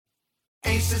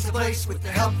Ace is the place with the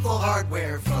helpful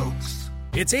hardware, folks.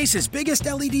 It's Ace's biggest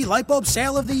LED light bulb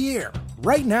sale of the year.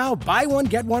 Right now, buy one,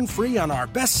 get one free on our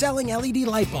best-selling LED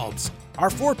light bulbs. Our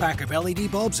 4-pack of LED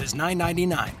bulbs is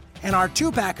 $9.99, and our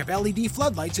 2-pack of LED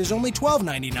floodlights is only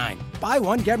 $12.99. Buy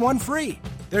one, get one free.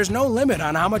 There's no limit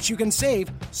on how much you can save,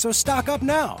 so stock up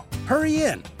now. Hurry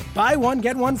in. Buy one,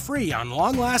 get one free on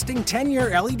long-lasting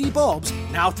 10-year LED bulbs,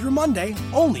 now through Monday,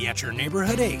 only at your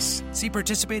neighborhood Ace. See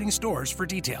participating stores for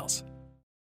details.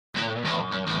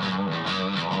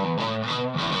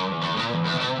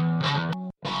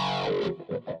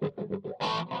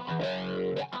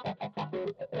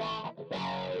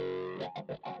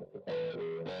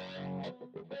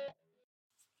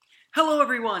 Hello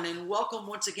everyone, and welcome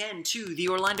once again to the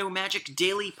Orlando Magic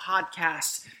Daily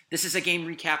Podcast. This is a game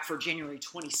recap for January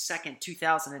 22nd,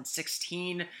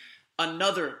 2016.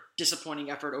 Another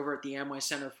disappointing effort over at the Amway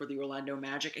Center for the Orlando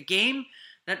Magic. A game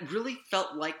that really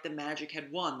felt like the Magic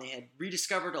had won. They had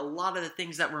rediscovered a lot of the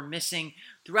things that were missing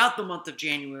throughout the month of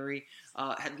January,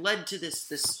 had led to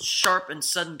this sharp and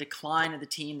sudden decline of the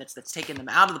team that's taken them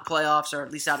out of the playoffs, or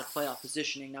at least out of playoff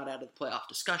positioning, not out of the playoff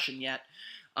discussion yet.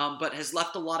 But has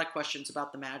left a lot of questions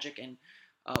about the Magic, and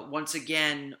once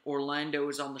again, Orlando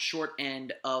is on the short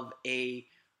end of a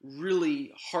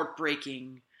really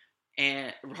heartbreaking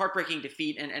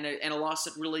defeat, and a loss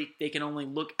that really they can only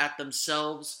look at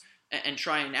themselves and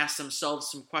try and ask themselves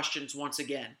some questions once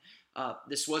again.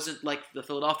 This wasn't like the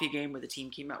Philadelphia game where the team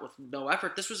came out with no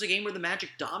effort. This was a game where the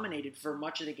Magic dominated for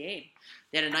much of the game.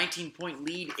 They had a 19-point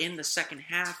lead in the second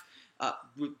half.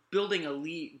 Building a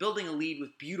lead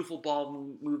with beautiful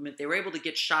ball movement. They were able to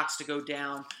get shots to go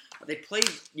down. They played,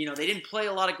 they didn't play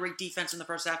a lot of great defense in the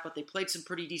first half, but they played some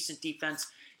pretty decent defense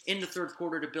in the third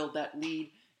quarter to build that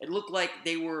lead. It looked like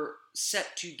they were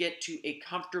set to get to a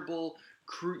comfortable,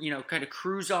 kind of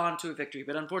cruise on to a victory.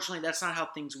 But unfortunately, that's not how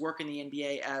things work in the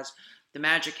NBA, as the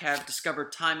Magic have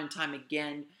discovered time and time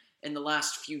again in the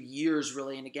last few years,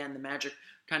 really. And again, the Magic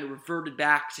kind of reverted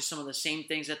back to some of the same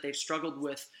things that they've struggled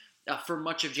with for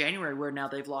much of January, where now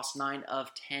they've lost 9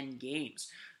 of 10 games.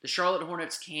 The Charlotte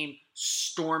Hornets came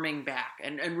storming back,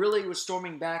 and really was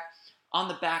storming back on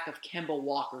the back of Kemba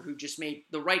Walker, who just made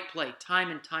the right play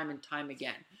time and time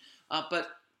again. But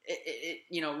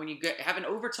when you have an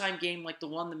overtime game like the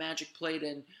one the Magic played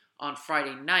in on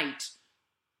Friday night,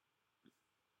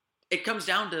 it comes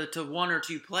down to one or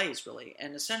two plays, really.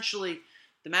 And essentially,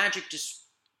 the Magic just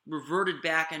reverted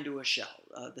back into a shell.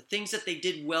 The things that they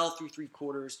did well through three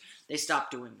quarters, they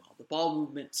stopped doing well. The ball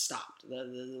movement stopped.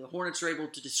 The Hornets were able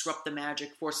to disrupt the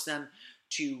Magic, force them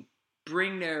to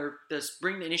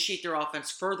initiate their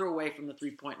offense further away from the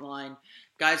three-point line.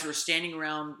 Guys were standing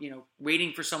around,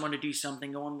 waiting for someone to do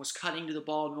something. No one was cutting to the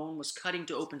ball. No one was cutting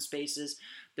to open spaces.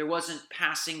 There wasn't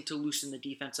passing to loosen the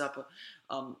defense up.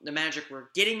 The Magic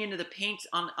were getting into the paint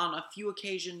on a few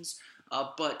occasions,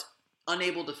 but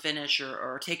unable to finish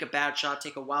or take a bad shot,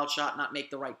 take a wild shot, not make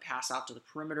the right pass out to the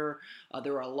perimeter.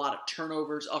 There were a lot of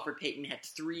turnovers. Elfrid Payton had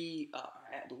three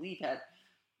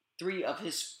of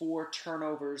his 4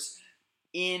 turnovers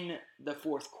in the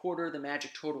fourth quarter. The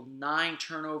Magic totaled 9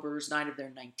 turnovers, 9 of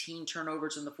their 19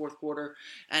 turnovers in the fourth quarter.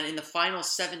 And in the final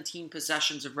 17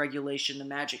 possessions of regulation, the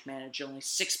Magic managed only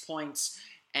 6 points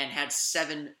and had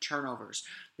 7 turnovers.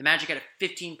 The Magic had a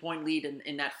 15-point lead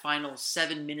in that final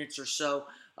 7 minutes or so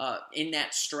in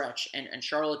that stretch, and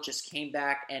Charlotte just came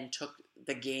back and took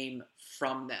the game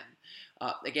from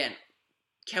them. Again,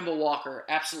 Kemba Walker,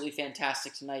 absolutely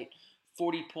fantastic tonight.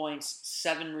 40 points,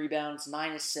 7 rebounds,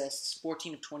 9 assists,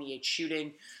 14 of 28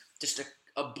 shooting. Just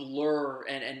a blur,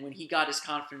 and when he got his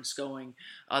confidence going,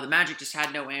 the Magic just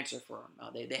had no answer for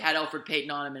him. They had Elfrid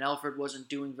Payton on him, and Elfrid wasn't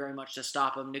doing very much to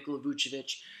stop him. Nikola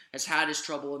Vucevic has had his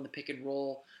trouble in the pick and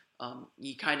roll.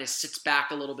 He kind of sits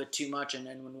back a little bit too much, and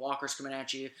when Walker's coming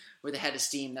at you with a head of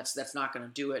steam, that's not going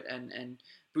to do it. And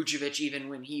Vucevic, even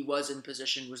when he was in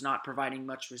position, was not providing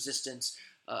much resistance.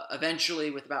 Eventually,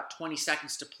 with about 20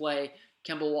 seconds to play,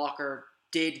 Kemba Walker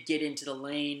did get into the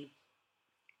lane,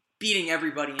 beating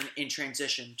everybody in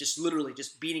transition, literally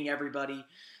beating everybody.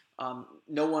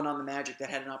 No one on the Magic that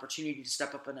had an opportunity to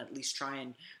step up and at least try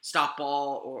and stop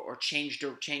ball or change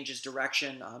his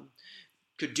direction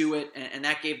could do it, and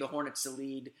that gave the Hornets the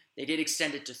lead. They did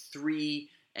extend it to 3,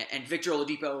 and Victor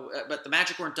Oladipo, but the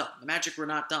Magic weren't done. The Magic were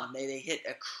not done. They hit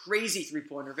a crazy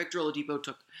three-pointer. Victor Oladipo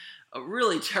took a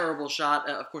really terrible shot.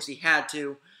 Of course, he had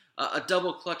to. A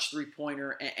double clutch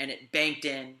three-pointer, and it banked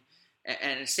in,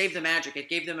 and it saved the Magic. It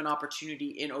gave them an opportunity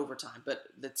in overtime, but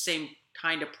the same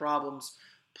kind of problems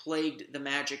plagued the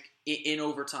Magic in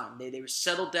overtime. They were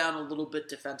settled down a little bit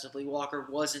defensively. Walker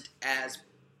wasn't as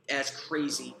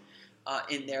crazy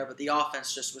in there, but the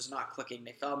offense just was not clicking.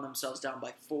 They found themselves down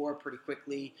by 4 pretty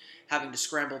quickly, having to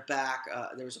scramble back.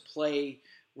 There was a play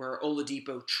where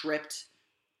Oladipo tripped,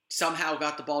 somehow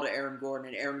got the ball to Aaron Gordon,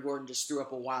 and Aaron Gordon just threw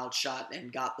up a wild shot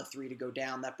and got the 3 to go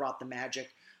down. That brought the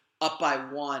Magic up by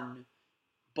 1,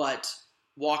 but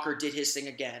Walker did his thing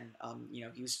again.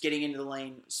 He was getting into the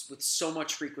lane with so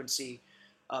much frequency.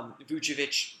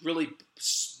 Vucevic really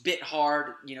bit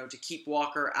hard, to keep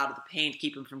Walker out of the paint,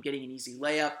 keep him from getting an easy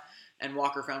layup. And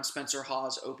Walker found Spencer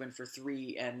Hawes open for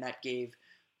 3, and that gave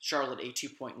Charlotte a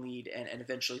 2-point lead and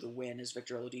eventually the win, as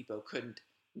Victor Oladipo couldn't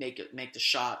make the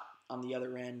shot on the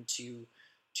other end to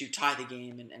tie the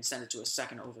game and send it to a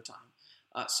second overtime.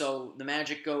 So the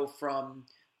Magic go from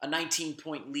a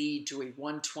 19-point lead to a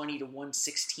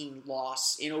 120-116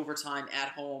 loss in overtime at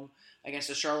home against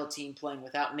a Charlotte team playing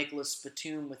without Nicholas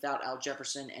Batum, without Al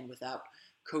Jefferson, and without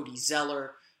Cody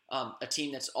Zeller. A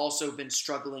team that's also been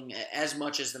struggling as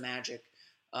much as the Magic,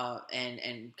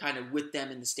 and kind of with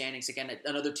them in the standings. Again,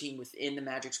 another team within the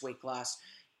Magic's weight class.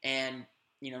 And,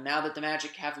 now that the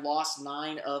Magic have lost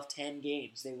 9 of 10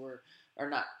 games, 9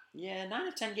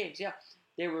 of 10 games, yeah.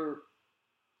 They were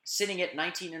sitting at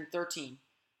 19-13,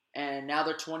 and now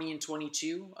they're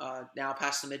 20-22, now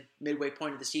past the midway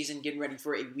point of the season, getting ready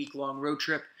for a week-long road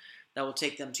trip that will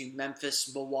take them to Memphis,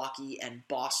 Milwaukee, and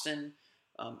Boston.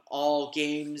 All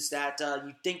games that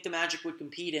you'd think the Magic would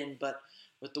compete in, but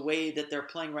with the way that they're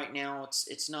playing right now,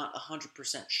 it's not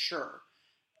 100% sure.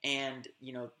 And,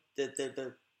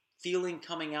 the feeling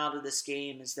coming out of this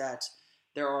game is that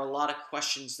there are a lot of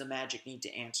questions the Magic need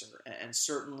to answer, and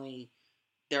certainly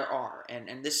there are.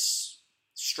 And this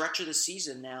stretch of the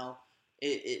season now,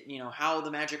 how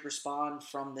the Magic respond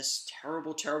from this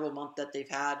terrible, terrible month that they've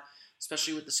had,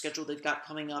 especially with the schedule they've got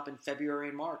coming up in February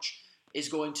and March, is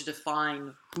going to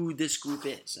define who this group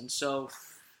is. And so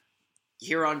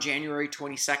here on January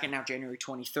 22nd, now January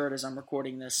 23rd as I'm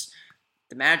recording this,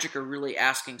 the Magic are really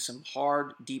asking some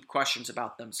hard, deep questions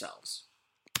about themselves.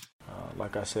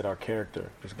 Like I said, our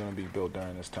character is going to be built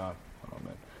during this time.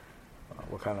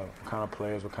 What kind of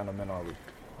players, what kind of men are we?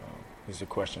 Is a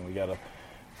question. We got to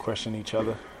question each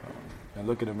other and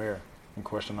look in the mirror and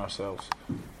question ourselves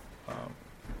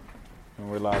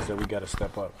and realize that we got to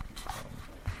step up.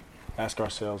 Ask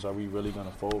ourselves, are we really going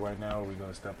to fold right now, or are we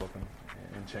going to step up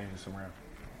and change this around?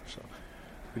 So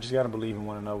we just got to believe in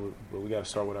one another, but we got to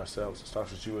start with ourselves. It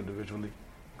starts with you individually,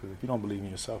 because if you don't believe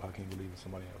in yourself, how can you believe in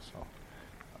somebody else? So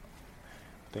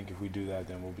I think if we do that,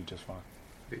 then we'll be just fine.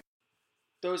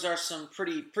 Those are some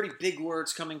pretty big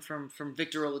words coming from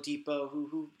Victor Oladipo,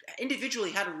 who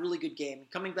individually had a really good game,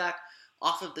 coming back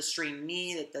off of the strained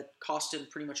knee that cost him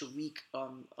pretty much a week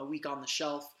on the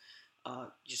shelf.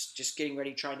 Just getting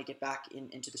ready, trying to get back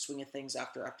into the swing of things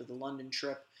after the London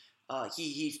trip.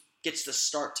 He gets the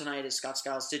start tonight, as Scott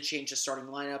Skiles did change the starting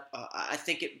lineup. I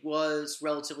think it was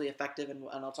relatively effective, and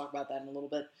I'll talk about that in a little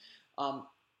bit.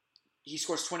 He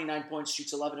scores 29 points,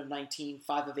 shoots 11 of 19,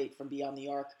 5 of 8 from beyond the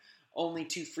arc, only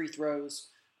 2 free throws,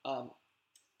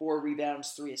 4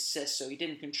 rebounds, 3 assists. So he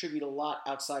didn't contribute a lot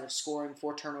outside of scoring,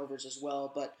 4 turnovers as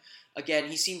well. But again,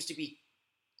 he seems to be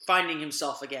finding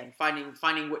himself again,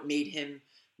 finding what made him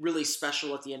really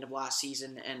special at the end of last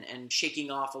season, and shaking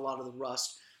off a lot of the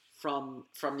rust from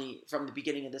the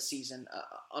beginning of the season.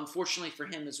 Unfortunately for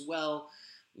him as well,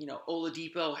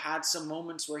 Oladipo had some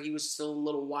moments where he was still a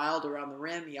little wild around the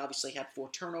rim. He obviously had 4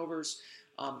 turnovers.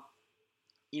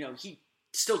 He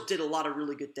still did a lot of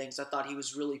really good things. I thought he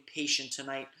was really patient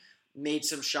tonight. Made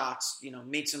some shots,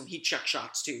 made some heat check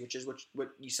shots too, which is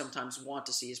what you sometimes want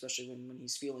to see, especially when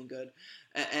he's feeling good,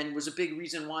 and was a big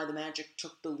reason why the Magic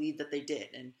took the lead that they did.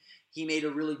 And he made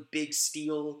a really big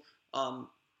steal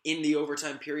in the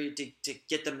overtime period to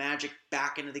get the Magic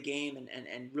back into the game,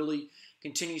 and really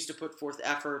continues to put forth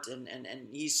effort, and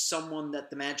he's someone that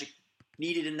the Magic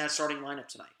needed in that starting lineup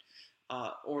tonight.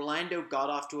 Orlando got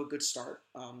off to a good start.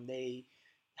 They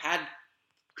had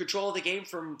control of the game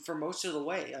for most of the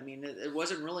way. I mean, it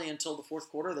wasn't really until the fourth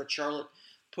quarter that Charlotte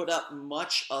put up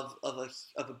much of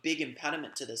a big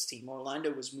impediment to this team.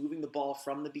 Orlando was moving the ball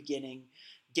from the beginning,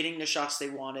 getting the shots they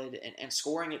wanted, and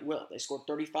scoring at will. They scored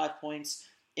 35 points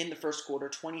in the first quarter,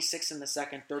 26 in the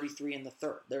second, 33 in the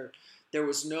third. There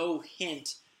was no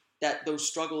hint that those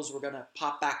struggles were going to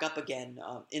pop back up again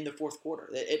in the fourth quarter.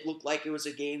 It looked like it was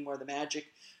a game where the Magic,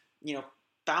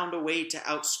 found a way to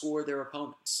outscore their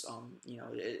opponents.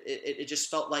 It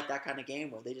just felt like that kind of game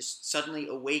where they just suddenly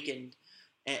awakened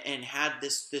and had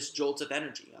this jolt of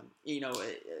energy.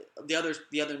 The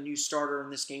other new starter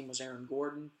in this game was Aaron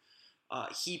Gordon.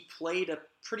 He played a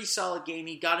pretty solid game.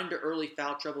 He got into early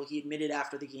foul trouble. He admitted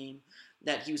after the game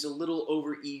that he was a little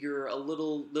overeager, a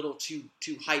little too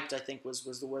hyped, I think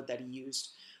was the word that he used,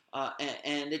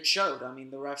 and it showed. I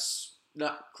mean, the refs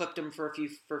clipped him for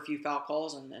a few foul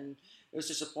calls, and it was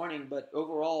disappointing. But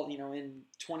overall, in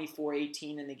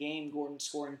 24-18 in the game, Gordon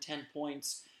scoring 10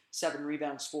 points, 7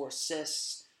 rebounds, 4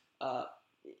 assists,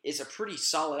 is a pretty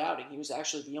solid outing. He was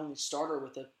actually the only starter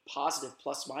with a positive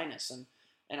plus minus, and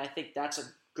I think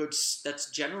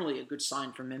that's generally a good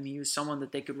sign from him. He was someone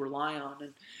that they could rely on,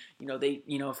 and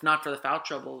if not for the foul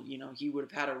trouble, he would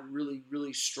have had a really,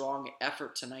 really strong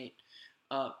effort tonight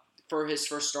for his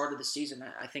first start of the season.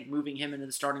 I think moving him into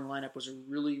the starting lineup was a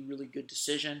really, really good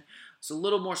decision. I was a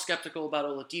little more skeptical about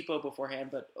Oladipo beforehand,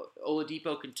 but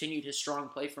Oladipo continued his strong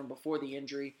play from before the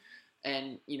injury.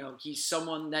 And, he's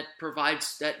someone that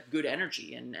provides that good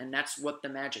energy, and that's what the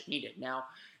Magic needed. Now,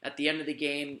 at the end of the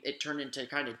game, it turned into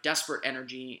kind of desperate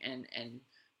energy and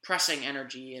pressing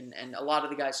energy, and a lot of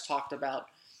the guys talked about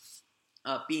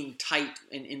being tight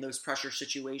in those pressure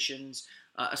situations,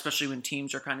 especially when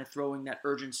teams are kind of throwing that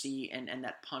urgency and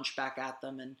that punch back at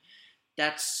them, and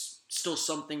that's still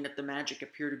something that the Magic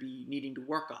appear to be needing to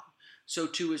work on. So,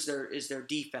 too, is their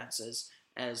defenses.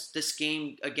 As this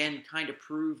game, again, kind of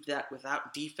proved that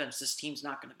without defense, this team's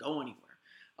not going to go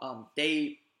anywhere.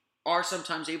 They are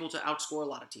sometimes able to outscore a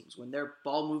lot of teams. When their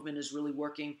ball movement is really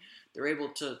working, they're able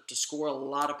to score a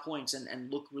lot of points and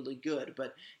look really good.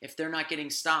 But if they're not getting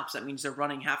stops, that means they're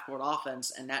running half-court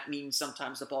offense, and that means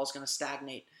sometimes the ball's going to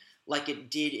stagnate like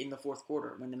it did in the fourth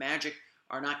quarter. When the Magic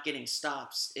are not getting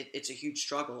stops, it's a huge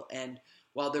struggle. And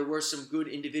while there were some good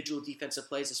individual defensive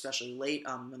plays, especially late,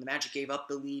 when the Magic gave up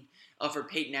the lead, Elfrid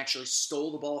Payton actually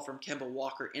stole the ball from Kemba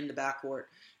Walker in the backcourt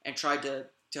and tried to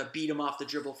beat him off the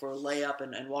dribble for a layup,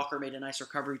 and Walker made a nice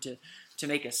recovery to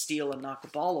make a steal and knock the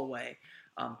ball away.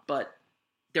 But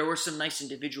there were some nice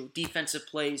individual defensive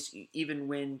plays, even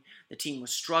when the team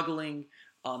was struggling,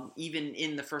 even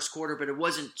in the first quarter, but it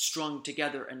wasn't strung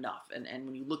together enough. And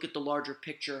when you look at the larger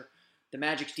picture, the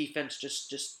Magic's defense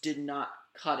just did not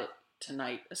cut it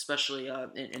tonight, especially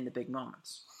in the big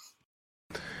moments.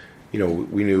 We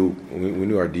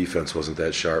knew our defense wasn't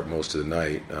that sharp most of the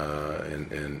night,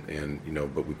 and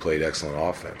but we played excellent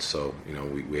offense. So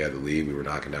we had the lead, we were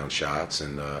knocking down shots,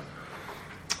 and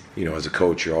as a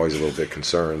coach, you're always a little bit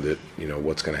concerned that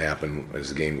what's going to happen as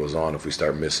the game goes on if we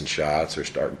start missing shots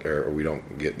or we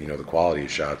don't get the quality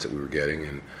of shots that we were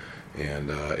getting,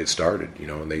 and it started,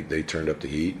 and they turned up the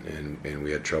heat, and we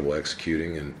had trouble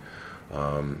executing, and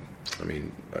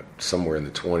somewhere in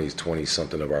the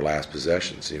 20-something of our last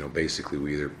possessions, basically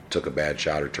we either took a bad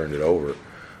shot or turned it over.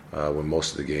 When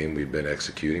most of the game we've been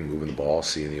executing, moving the ball,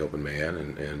 seeing the open man,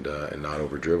 and not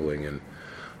over dribbling,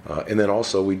 and then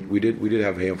also we did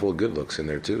have a handful of good looks in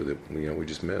there too that we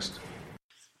just missed.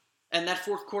 And that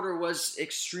fourth quarter was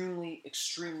extremely,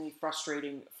 extremely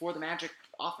frustrating for the Magic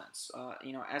offense.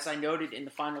 As I noted, in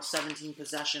the final 17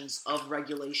 possessions of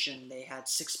regulation, they had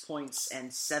 6 points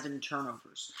and 7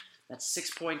 turnovers. That's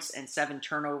 6 points and 7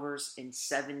 turnovers in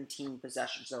 17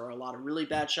 possessions. There were a lot of really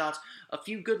bad shots, a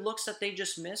few good looks that they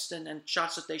just missed, and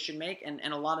shots that they should make, and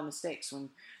a lot of mistakes. When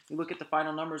you look at the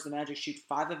final numbers, the Magic shoot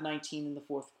 5 of 19 in the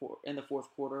fourth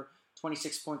quarter,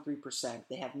 26.3%.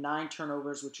 They have 9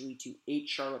 turnovers, which lead to 8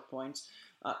 Charlotte points.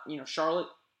 Charlotte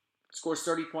scores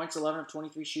 30 points, 11 of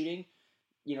 23 shooting.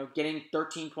 Getting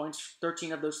 13 points,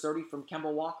 13 of those 30 from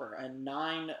Kemba Walker, and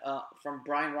 9 from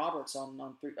Brian Roberts on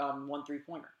 1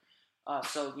 3-pointer.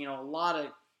 So a lot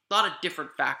of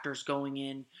different factors going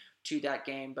in to that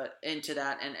game, but into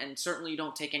that, and certainly you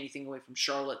don't take anything away from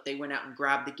Charlotte. They went out and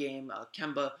grabbed the game.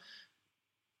 Kemba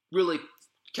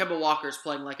Walker is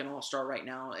playing like an all-star right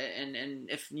now, and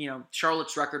if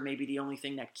Charlotte's record may be the only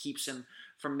thing that keeps him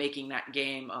from making that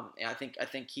game, I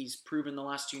think he's proven the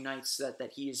last 2 nights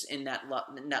that he is in that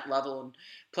level and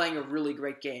playing a really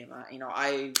great game.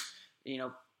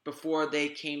 Before they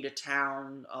came to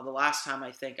town, the last time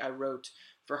I think I wrote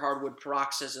for Hardwood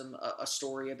Paroxysm a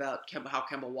story about how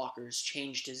Kemba Walker has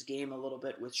changed his game a little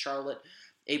bit with Charlotte,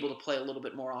 able to play a little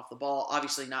bit more off the ball.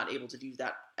 Obviously not able to do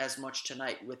that as much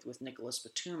tonight with Nicholas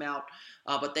Batum out,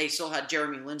 but they still had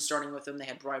Jeremy Lin starting with him. They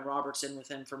had Brian Roberts in with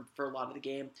him for a lot of the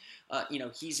game.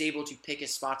 He's able to pick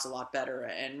his spots a lot better,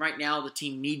 and right now the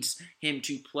team needs him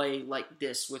to play like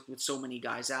this with so many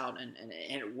guys out, and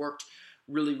it worked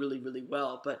really, really, really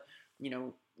well. But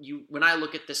when I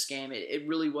look at this game, it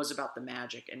really was about the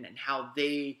Magic and how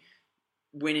they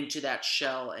went into that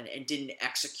shell and didn't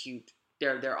execute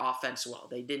their offense well.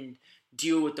 They didn't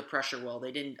deal with the pressure well.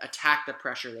 They didn't attack the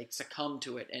pressure. They succumbed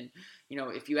to it. And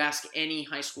if you ask any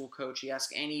high school coach, you ask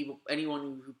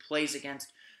anyone who plays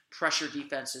against pressure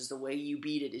defenses, the way you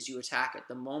beat it is you attack it.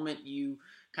 The moment you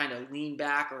kind of lean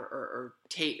back or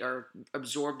take or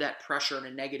absorb that pressure in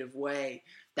a negative way,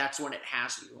 that's when it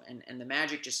has you. And the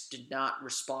Magic just did not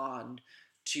respond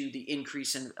to the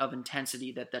increase of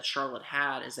intensity that Charlotte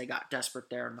had as they got desperate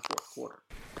there in the fourth quarter.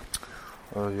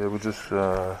 Yeah, we just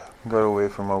got away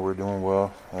from what we're doing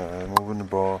well, moving the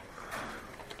ball.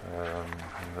 And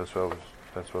that's what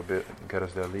got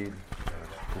us that lead.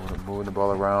 Moving the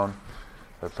ball around,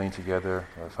 playing together,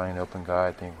 finding an open guy.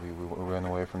 I think we ran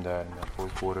away from that in the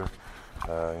fourth quarter.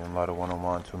 A lot of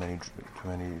one-on-one, too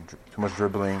much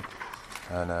dribbling,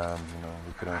 and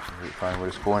we couldn't find a way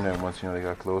to score. And once they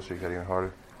got closer, it got even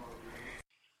harder.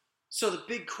 So the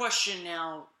big question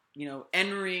now,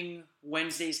 entering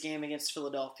Wednesday's game against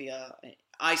Philadelphia,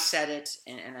 I said it,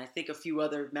 and I think a few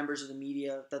other members of the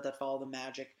media that follow the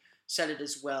Magic said it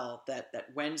as well, that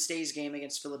Wednesday's game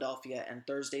against Philadelphia and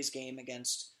Thursday's game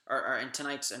and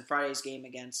tonight's and Friday's game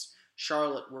against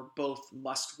Charlotte were both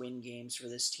must-win games for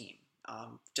this team.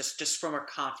 Just from a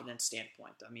confidence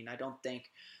standpoint. I mean, I don't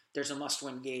think there's a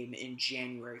must-win game in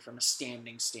January from a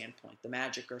standing standpoint. The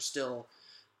Magic are still,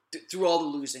 through all the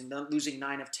losing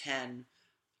 9 of 10,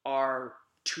 are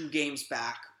 2 games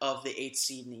back of the 8th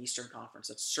seed in the Eastern Conference.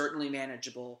 That's certainly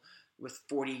manageable with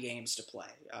 40 games to play.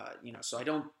 So I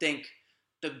don't think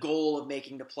the goal of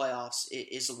making the playoffs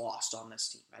is lost on this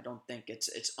team. I don't think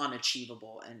it's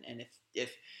unachievable. And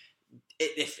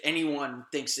if anyone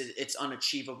thinks it's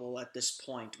unachievable at this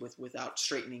point without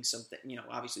straightening something,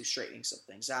 obviously straightening some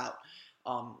things out,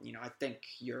 I think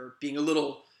you're being a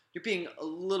little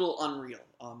unreal.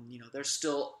 There's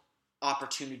still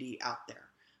opportunity out there.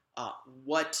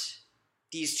 What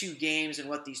these 2 games and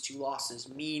what these 2 losses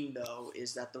mean, though,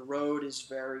 is that the road is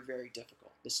very, very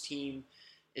difficult. This team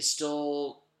is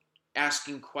still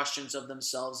asking questions of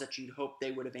themselves that you'd hope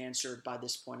they would have answered by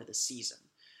this point of the season.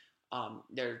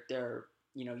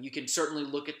 You can certainly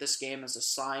look at this game as a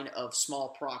sign of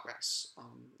small progress.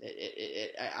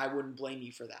 I wouldn't blame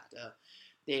you for that.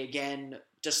 They, again,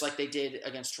 just like they did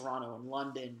against Toronto and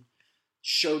London,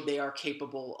 showed they are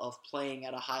capable of playing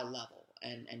at a high level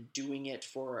and doing it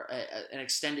for an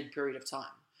extended period of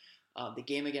time. The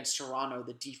game against Toronto,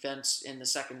 the defense in the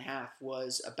second half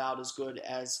was about as good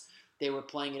as they were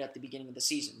playing it at the beginning of the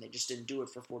season. They just didn't do it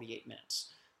for 48 minutes.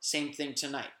 Same thing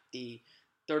tonight. The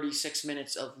 36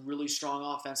 minutes of really strong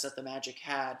offense that the Magic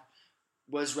had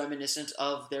was reminiscent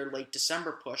of their late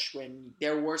December push when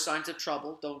there were signs of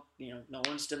trouble. No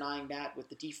one's denying that with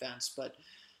the defense, but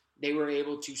they were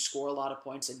able to score a lot of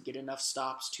points and get enough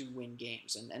stops to win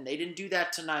games. And they didn't do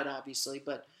that tonight, obviously,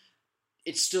 but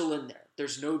it's still in there.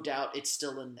 There's no doubt it's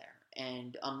still in there.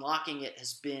 And unlocking it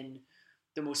has been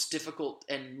the most difficult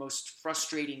and most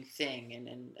frustrating thing.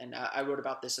 And I wrote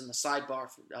about this in the sidebar.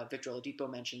 Victor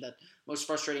Oladipo mentioned that most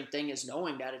frustrating thing is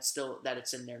knowing that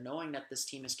it's in there, knowing that this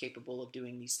team is capable of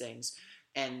doing these things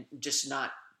and just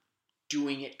not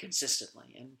doing it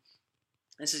consistently. And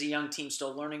this is a young team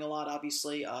still learning a lot,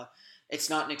 obviously. It's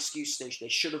not an excuse. They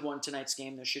should have won tonight's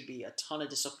game. There should be a ton of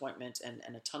disappointment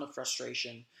and a ton of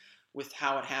frustration with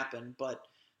how it happened. But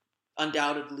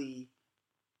undoubtedly,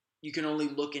 you can only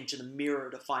look into the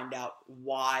mirror to find out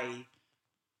why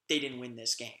they didn't win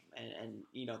this game. And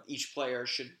each player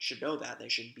should know that. They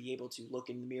should be able to look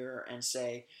in the mirror and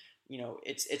say,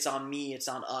 it's on me, it's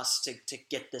on us to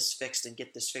get this fixed and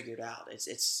get this figured out.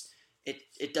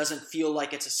 It doesn't feel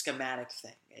like it's a schematic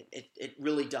thing. It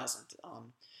really doesn't,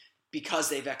 because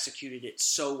they've executed it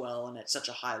so well and at such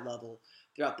a high level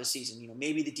throughout the season.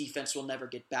 Maybe the defense will never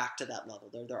get back to that level.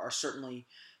 There are certainly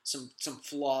some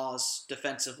flaws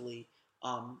defensively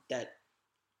that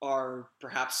are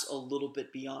perhaps a little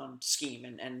bit beyond scheme.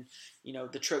 And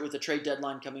with the trade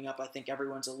deadline coming up, I think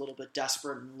everyone's a little bit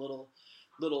desperate and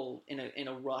little in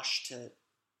a rush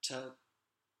to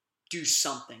do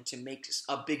something to make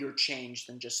a bigger change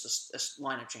than just a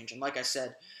lineup change. And like I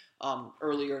said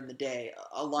earlier in the day,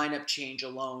 a lineup change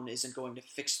alone isn't going to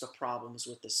fix the problems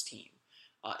with this team.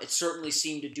 It certainly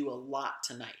seemed to do a lot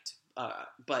tonight,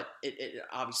 but it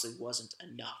obviously wasn't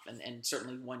enough. And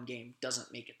certainly one game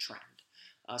doesn't make a trend.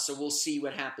 So we'll see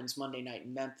what happens Monday night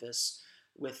in Memphis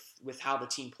with how the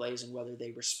team plays and whether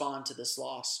they respond to this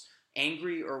loss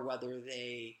angry or whether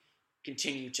they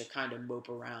continue to kind of mope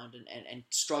around and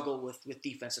struggle with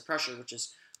defensive pressure, which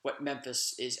is what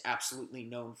Memphis is absolutely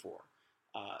known for.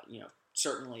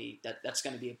 Certainly that's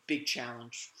going to be a big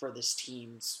challenge for this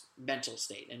team's mental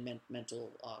state and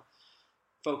mental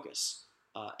focus.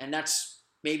 And that's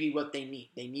maybe what they need.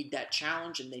 They need that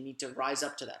challenge, and they need to rise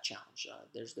up to that challenge.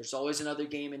 There's always another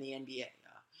game in the NBA.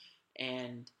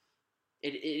 And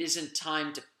it isn't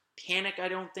time to panic, I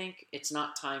don't think. It's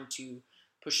not time to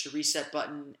push the reset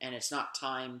button, and it's not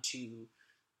time to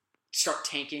start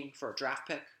tanking for a draft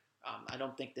pick. I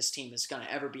don't think this team is going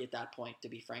to ever be at that point, to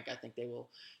be frank. I think they will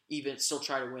even still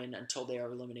try to win until they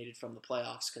are eliminated from the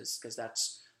playoffs because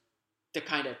that's the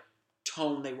kind of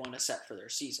tone they want to set for their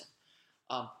season.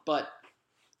 But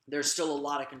there's still a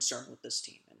lot of concern with this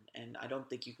team, and I don't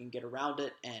think you can get around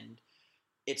it, and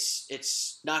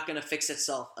it's not going to fix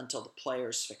itself until the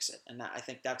players fix it. And I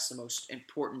think that's the most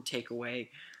important takeaway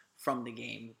from the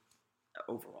game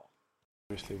overall.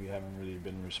 Obviously, we haven't really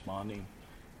been responding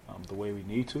the way we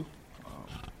need to.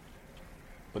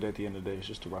 But at the end of the day, it's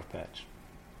just a rough patch.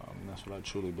 And that's what I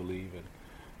truly believe in.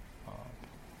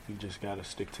 We just got to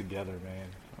stick together, man.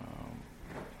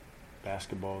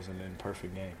 Basketball's an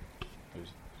imperfect game. There's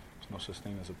no such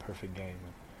thing as a perfect game.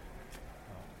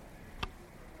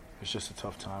 It's just a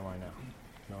tough time right now.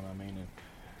 You know what I mean?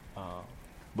 And,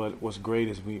 but what's great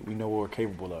is we know what we're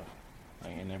capable of.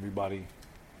 And everybody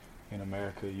in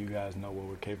America, you guys know what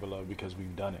we're capable of because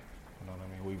we've done it. You know what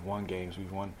I mean? We've won games.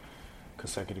 We've won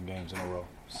consecutive games in a row.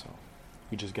 So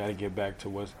we just got to get back to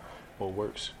what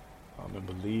works and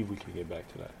believe we can get back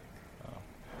to that.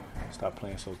 Stop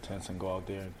playing so tense and go out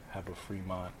there and have a free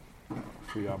mind,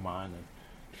 free our mind, and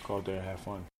go out there and have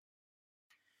fun.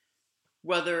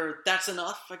 Whether that's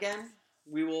enough, again,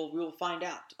 we will find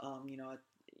out.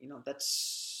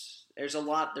 There's a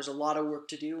lot of work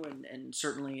to do, and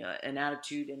certainly an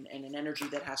attitude and an energy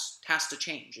that has to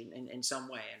change in some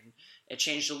way. And it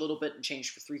changed a little bit and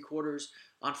changed for 3 quarters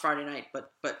on Friday night,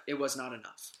 but it was not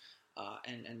enough.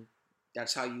 And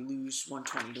that's how you lose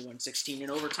 120 to 116 in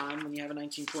overtime when you have a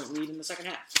 19-point lead in the second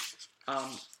half.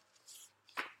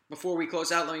 Before we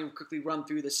close out, let me quickly run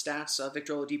through the stats.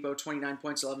 Victor Oladipo, 29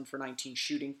 points, 11 for 19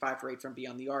 shooting, 5 for 8 from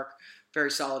beyond the arc.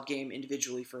 Very solid game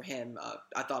individually for him.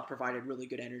 I thought provided really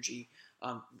good energy.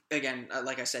 Again,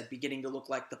 like I said, beginning to look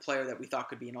like the player that we thought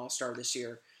could be an all-star this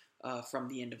year from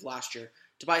the end of last year.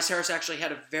 Tobias Harris actually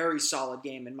had a very solid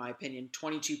game, in my opinion.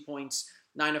 22 points,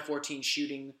 9 of 14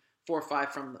 shooting, 4 or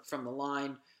 5 from the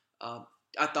line.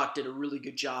 I thought did a really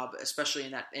good job, especially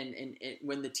in that in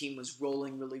when the team was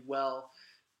rolling really well.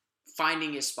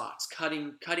 Finding his spots,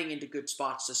 cutting into good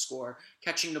spots to score,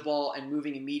 catching the ball and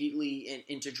moving immediately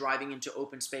into driving into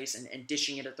open space and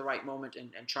dishing it at the right moment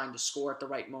and trying to score at the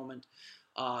right moment,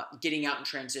 getting out in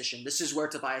transition. This is where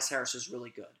Tobias Harris is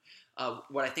really good.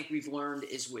 What I think we've learned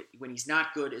is when he's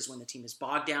not good is when the team is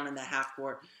bogged down in the half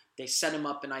court, they set him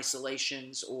up in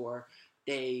isolations or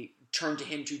they turn to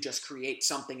him to just create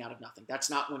something out of nothing. That's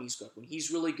not when he's good. When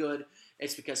he's really good,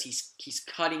 it's because he's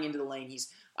cutting into the lane.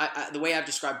 The way I've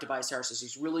described Tobias Harris is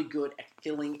he's really good at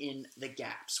filling in the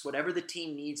gaps. Whatever the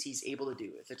team needs, he's able to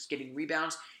do. If it's getting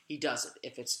rebounds, he does it.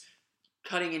 If it's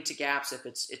cutting into gaps, if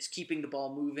it's keeping the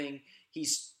ball moving,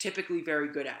 he's typically very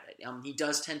good at it. He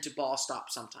does tend to ball stop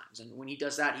sometimes, and when he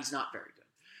does that, he's not very good.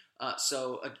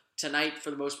 So tonight,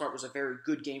 for the most part, was a very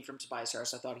good game from Tobias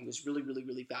Harris. I thought he was really, really,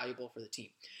 really valuable for the team.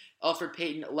 Elfrid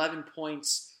Payton, 11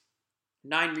 points,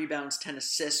 9 rebounds, 10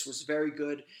 assists, was very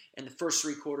good in the first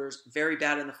 3 quarters, very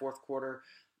bad in the fourth quarter.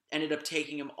 Ended up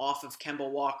taking him off of Kemba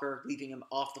Walker, leaving him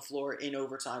off the floor in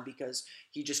overtime because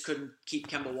he just couldn't keep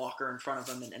Kemba Walker in front of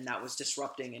him, and that was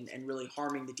disrupting and really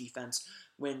harming the defense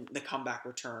when the comeback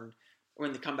occurred.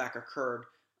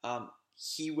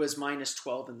 He was minus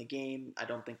 12 in the game. I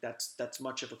don't think that's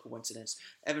much of a coincidence.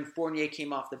 Evan Fournier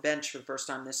came off the bench for the first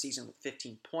time this season with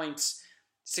 15 points,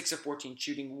 6 of 14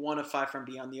 shooting, 1 of 5 from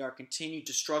beyond the arc. Continued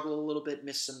to struggle a little bit,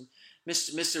 missed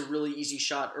a really easy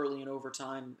shot early in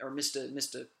overtime, or missed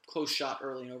a close shot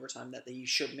early in overtime that he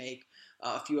should make.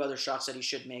 A few other shots that he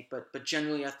should make, but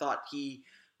generally I thought he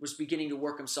was beginning to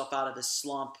work himself out of this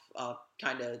slump,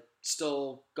 kind of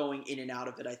still going in and out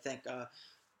of it, I think.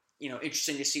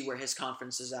 Interesting to see where his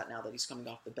confidence is at now that he's coming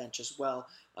off the bench as well.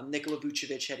 Nikola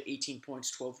Vucevic had 18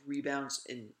 points, 12 rebounds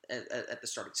at the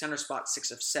starting center spot, 6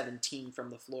 of 17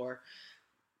 from the floor.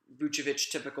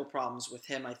 Vucevic, typical problems with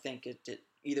him. I think it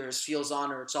either his feels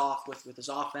on or it's off with his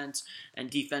offense, and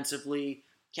defensively,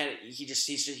 he just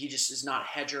is not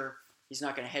a hedger. He's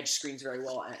not going to hedge screens very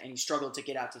well, and he struggled to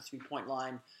get out to the 3-point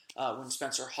line when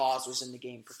Spencer Hawes was in the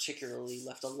game, particularly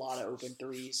left a lot of open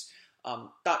threes.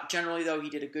 Thought generally, though, he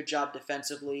did a good job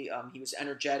defensively. He was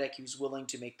energetic. He was willing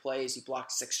to make plays. He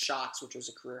blocked 6 shots, which was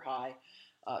a career high.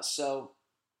 So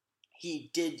he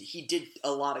did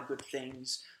a lot of good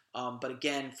things. But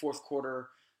again, fourth quarter,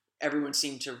 everyone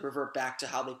seemed to revert back to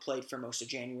how they played for most of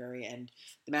January. And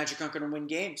the Magic aren't going to win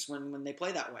games when they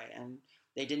play that way. And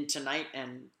they didn't tonight,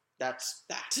 and that's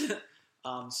that.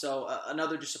 So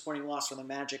another disappointing loss for the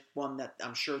Magic, one that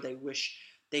I'm sure they wish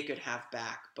they could have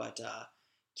back. But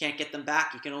can't get them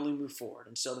back. You can only move forward.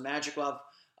 And so the Magic will have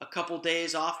a couple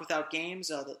days off without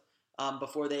games.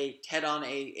 before they head on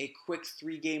a quick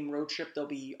 3-game road trip. They'll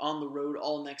be on the road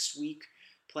all next week,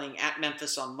 playing at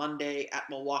Memphis on Monday, at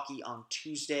Milwaukee on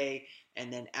Tuesday,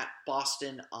 and then at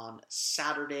Boston on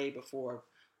Saturday before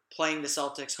playing the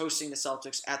Celtics, hosting the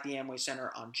Celtics at the Amway Center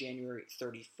on January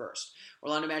 31st.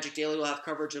 Orlando Magic Daily will have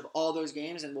coverage of all those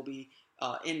games and will be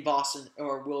in Boston,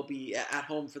 or will be at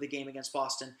home for the game against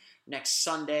Boston next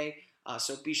Sunday.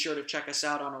 So be sure to check us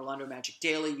out on Orlando Magic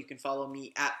Daily. You can follow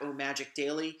me at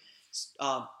OMagicDaily.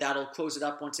 That'll close it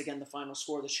up. Once again, the final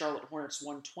score, the Charlotte Hornets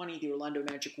 120, the Orlando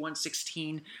Magic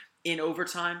 116 in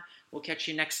overtime. We'll catch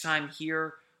you next time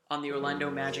here on the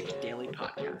Orlando Magic Daily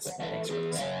Podcast. Thanks for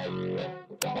listening.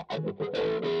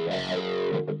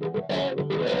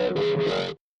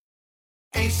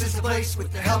 Ace is the place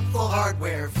with the helpful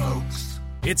hardware, folks.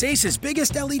 It's Ace's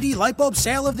biggest LED light bulb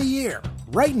sale of the year.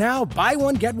 Right now, buy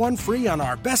one, get one free on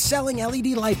our best-selling LED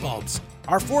light bulbs.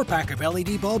 Our 4-pack of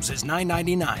LED bulbs is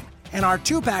 $9.99, and our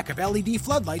 2-pack of LED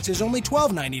floodlights is only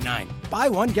 $12.99. Buy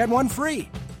one, get one free.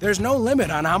 There's no limit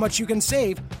on how much you can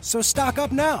save, so stock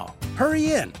up now.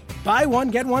 Hurry in. Buy one,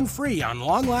 get one free on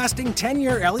long-lasting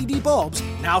 10-year LED bulbs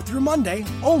now through Monday,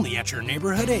 only at your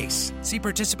neighborhood Ace. See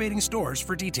participating stores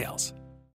for details.